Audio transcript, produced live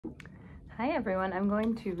Hi everyone, I'm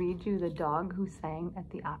going to read you The Dog Who Sang at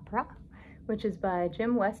the Opera, which is by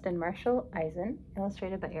Jim West and Marshall Eisen,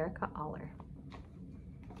 illustrated by Erica Aller.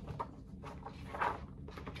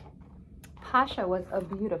 Pasha was a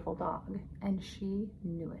beautiful dog, and she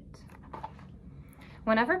knew it.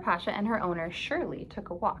 Whenever Pasha and her owner Shirley took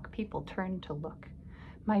a walk, people turned to look.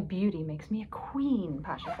 My beauty makes me a queen,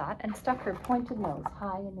 Pasha thought, and stuck her pointed nose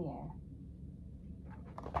high in the air.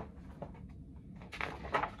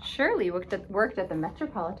 Shirley worked at the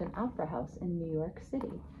Metropolitan Opera House in New York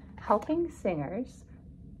City,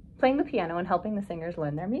 playing the piano and helping the singers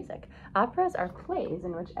learn their music. Operas are plays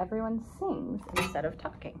in which everyone sings instead of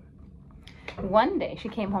talking. One day she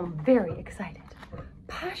came home very excited.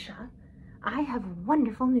 Pasha, I have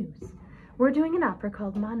wonderful news. We're doing an opera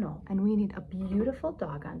called Manon, and we need a beautiful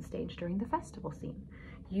dog on stage during the festival scene.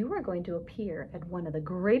 You are going to appear at one of the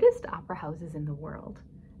greatest opera houses in the world.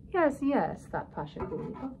 Yes, yes, thought Pasha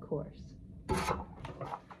coolly, of course.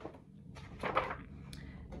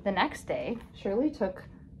 The next day, Shirley took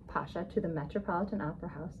Pasha to the Metropolitan Opera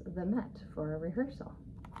House, the Met, for a rehearsal.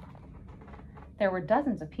 There were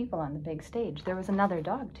dozens of people on the big stage. There was another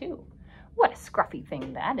dog, too. What a scruffy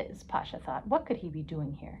thing that is, Pasha thought. What could he be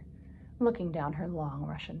doing here? Looking down her long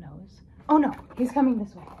Russian nose. Oh no, he's coming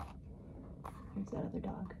this way. Here's that other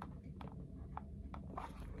dog.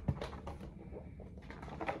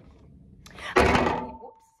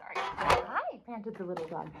 Oops, sorry. Hi, panted the little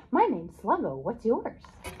dog. My name's Sluggo. What's yours?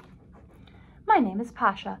 My name is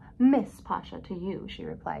Pasha. Miss Pasha to you, she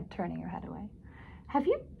replied, turning her head away. Have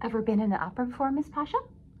you ever been in an opera before, Miss Pasha?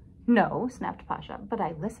 No, snapped Pasha, but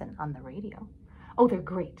I listen on the radio. Oh, they're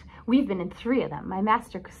great. We've been in 3 of them. My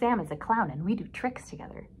master Sam is a clown, and we do tricks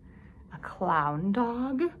together. A clown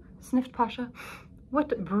dog? Sniffed Pasha.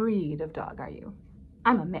 What breed of dog are you?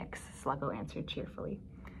 I'm a mix, Sluggo answered cheerfully.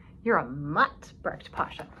 You're a mutt, barked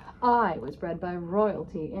Pasha. I was bred by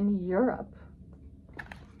royalty in Europe.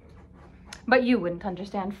 But you wouldn't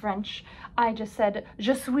understand French. I just said,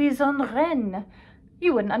 Je suis une reine.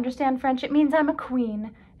 You wouldn't understand French. It means I'm a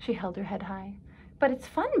queen. She held her head high. But it's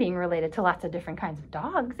fun being related to lots of different kinds of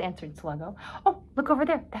dogs, answered Sluggo. Oh, look over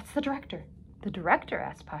there. That's the director. The director,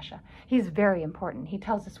 asked Pasha. He's very important. He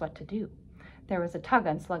tells us what to do. There was a tug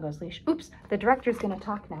on Sluggo's leash. Oops, the director's going to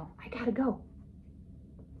talk now. I gotta go.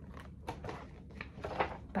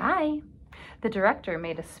 Bye. The director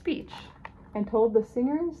made a speech and told the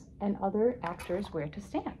singers and other actors where to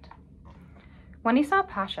stand. When he saw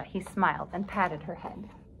Pasha, he smiled and patted her head.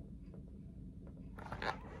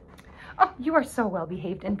 Oh, you are so well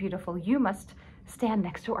behaved and beautiful. You must stand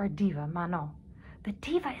next to our diva, Manon. The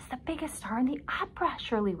diva is the biggest star in the opera,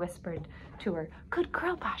 Shirley whispered to her. Good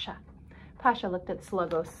girl, Pasha. Pasha looked at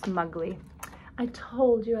Sluggo smugly. I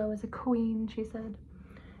told you I was a queen, she said.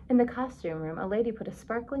 In the costume room, a lady put a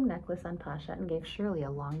sparkling necklace on Pasha and gave Shirley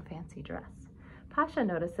a long fancy dress. Pasha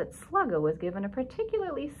noticed that Sluggo was given a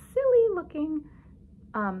particularly silly-looking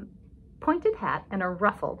pointed hat and a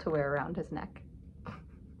ruffle to wear around his neck.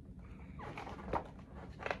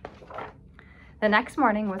 The next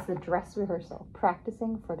morning was the dress rehearsal,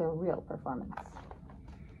 practicing for the real performance.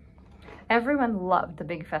 Everyone loved the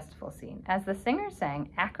big festival scene. As the singers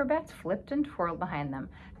sang, acrobats flipped and twirled behind them,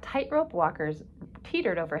 tightrope walkers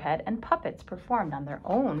teetered overhead, and puppets performed on their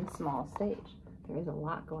own small stage. There is a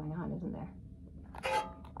lot going on, isn't there?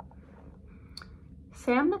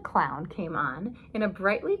 Sam the clown came on in a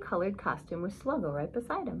brightly colored costume with Sluggo right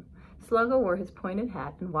beside him. Sluggo wore his pointed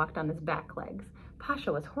hat and walked on his back legs.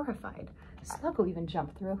 Pasha was horrified. Sluggo even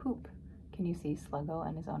jumped through a hoop. Can you see Sluggo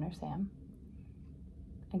and his owner, Sam?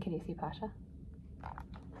 And can you see Pasha?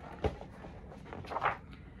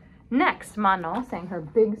 Next, Manon sang her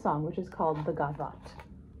big song, which is called the Gavotte.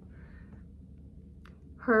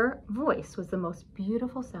 Her voice was the most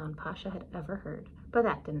beautiful sound Pasha had ever heard, but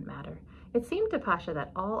that didn't matter. It seemed to Pasha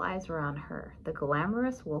that all eyes were on her, the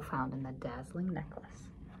glamorous wolfhound in the dazzling necklace.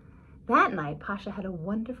 That night, Pasha had a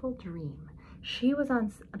wonderful dream. She was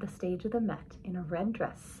on the stage of the Met in a red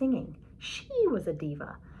dress, singing. She was a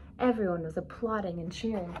diva. Everyone was applauding and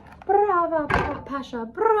cheering. Brava, Pasha,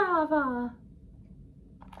 brava!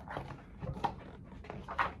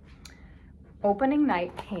 Opening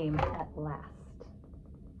night came at last.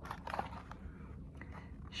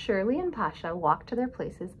 Shirley and Pasha walked to their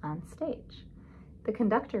places on stage. The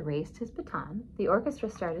conductor raised his baton, the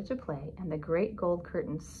orchestra started to play, and the great gold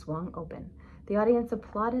curtains swung open. The audience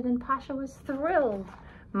applauded and Pasha was thrilled.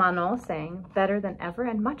 Manon sang better than ever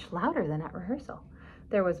and much louder than at rehearsal.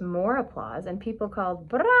 There was more applause and people called,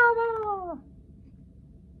 Bravo!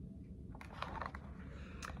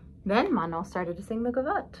 Then Manon started to sing the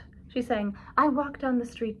gavotte. She sang, I walk down the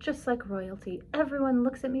street just like royalty. Everyone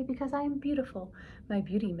looks at me because I am beautiful. My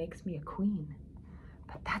beauty makes me a queen.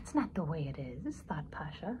 But that's not the way it is, thought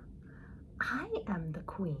Pasha. I am the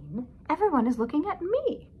queen. Everyone is looking at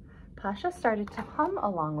me. Pasha started to hum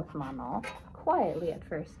along with Manon, quietly at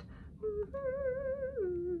first.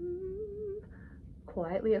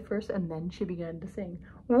 Quietly at first, and then she began to sing.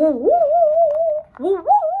 Woo, woo, woo, woo, woo.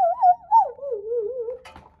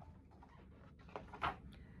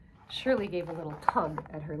 Shirley gave a little tug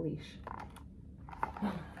at her leash.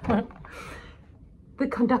 The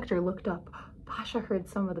conductor looked up. Pasha heard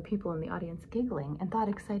some of the people in the audience giggling and thought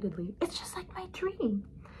excitedly, it's just like my dream.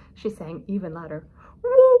 She sang even louder. Woo,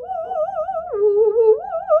 woo, woo, woo, woo.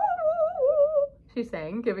 She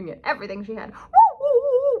sang, giving it everything she had. Woo, woo,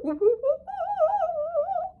 woo, woo, woo.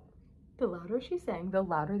 The louder she sang, the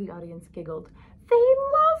louder the audience giggled. They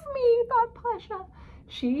love me, thought Pasha.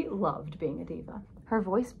 She loved being a diva. Her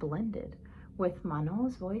voice blended with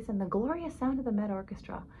Manon's voice and the glorious sound of the Met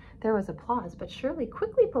Orchestra. There was applause, but Shirley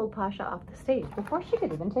quickly pulled Pasha off the stage before she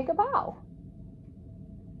could even take a bow.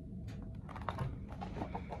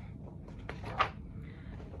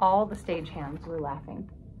 All the stagehands were laughing.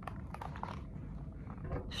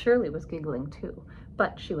 Shirley was giggling too,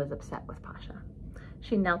 but she was upset with Pasha.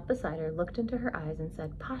 She knelt beside her, looked into her eyes, and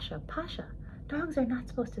said, Pasha, Pasha, dogs are not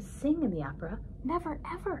supposed to sing in the opera. Never,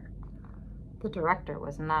 ever. The director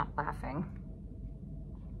was not laughing.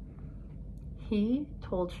 He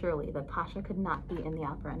told Shirley that Pasha could not be in the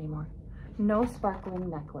opera anymore. No sparkling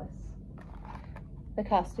necklace. The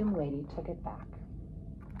costume lady took it back.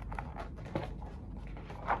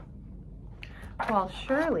 While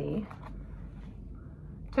Shirley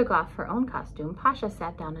took off her own costume, Pasha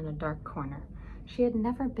sat down in a dark corner. She had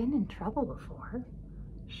never been in trouble before.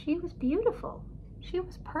 She was beautiful. She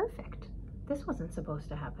was perfect. This wasn't supposed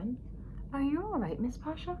to happen. Are you all right, Miss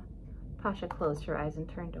Pasha? Pasha closed her eyes and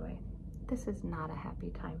turned away. This is not a happy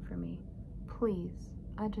time for me. Please,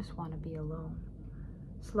 I just want to be alone.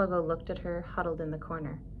 Sluggo looked at her, huddled in the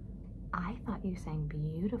corner. I thought you sang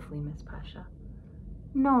beautifully, Miss Pasha.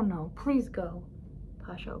 No, no, please go.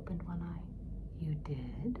 Pasha opened one eye. You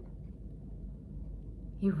did?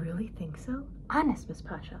 You really think so? Honest, Miss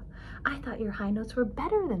Pasha. I thought your high notes were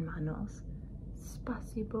better than Manon's.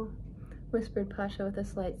 Spasibo, whispered Pasha with a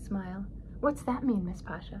slight smile. What's that mean, Miss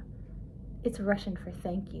Pasha? It's Russian for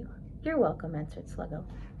thank you. You're welcome, answered Sluggo.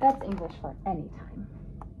 That's English for any time.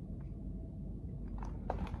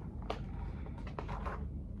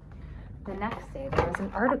 The next day, there was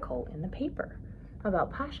an article in the paper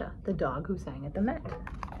about Pasha, the dog who sang at the Met.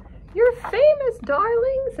 You're famous,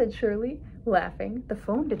 darling, said Shirley, laughing. The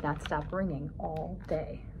phone did not stop ringing all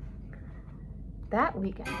day. That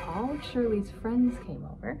weekend, all of Shirley's friends came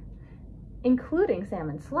over, including Sam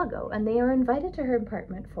and Sluggo, and they were invited to her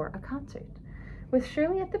apartment for a concert. With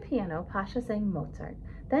Shirley at the piano, Pasha sang Mozart.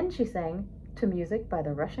 Then she sang to music by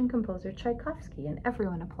the Russian composer Tchaikovsky, and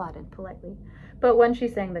everyone applauded politely. But when she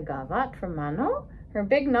sang the Gavotte from Manon, her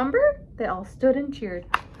big number, they all stood and cheered.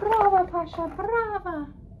 Brava, Pasha, brava!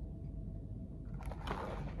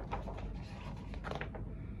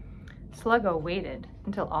 Sluggo waited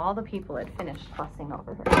until all the people had finished fussing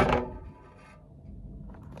over her.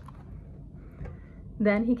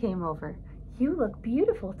 Then he came over. You look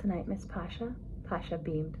beautiful tonight, Miss Pasha. Pasha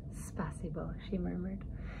beamed. Spasibo, she murmured.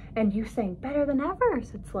 And you sang better than ever,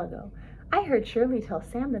 said Sluggo. I heard Shirley tell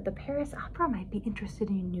Sam that the Paris Opera might be interested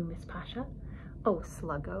in you, Miss Pasha. Oh,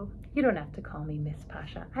 Sluggo, you don't have to call me Miss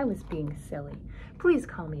Pasha. I was being silly. Please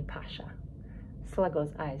call me Pasha.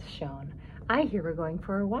 Sluggo's eyes shone. I hear we're going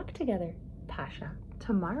for a walk together, Pasha,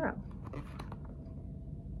 tomorrow.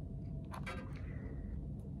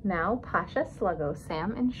 Now, Pasha, Sluggo,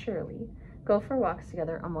 Sam, and Shirley go for walks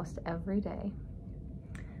together almost every day.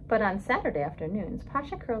 But on Saturday afternoons,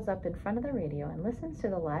 Pasha curls up in front of the radio and listens to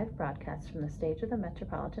the live broadcast from the stage of the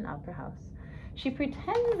Metropolitan Opera House. She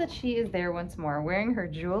pretends that she is there once more, wearing her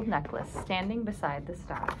jeweled necklace, standing beside the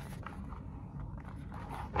star.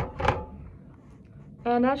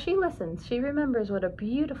 And as she listens, she remembers what a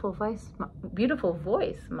beautiful voice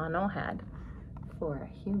Manon had for a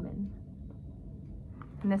human.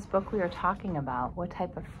 In this book, we are talking about what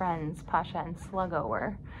type of friends Pasha and Sluggo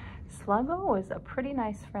were. Sluggo was a pretty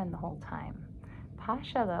nice friend the whole time.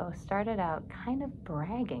 Pasha, though, started out kind of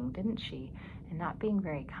bragging, didn't she, and not being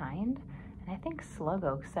very kind. And I think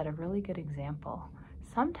Sluggo set a really good example.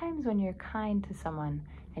 Sometimes when you're kind to someone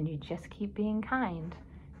and you just keep being kind,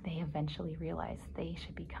 they eventually realize they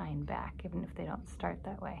should be kind back, even if they don't start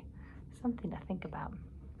that way. Something to think about.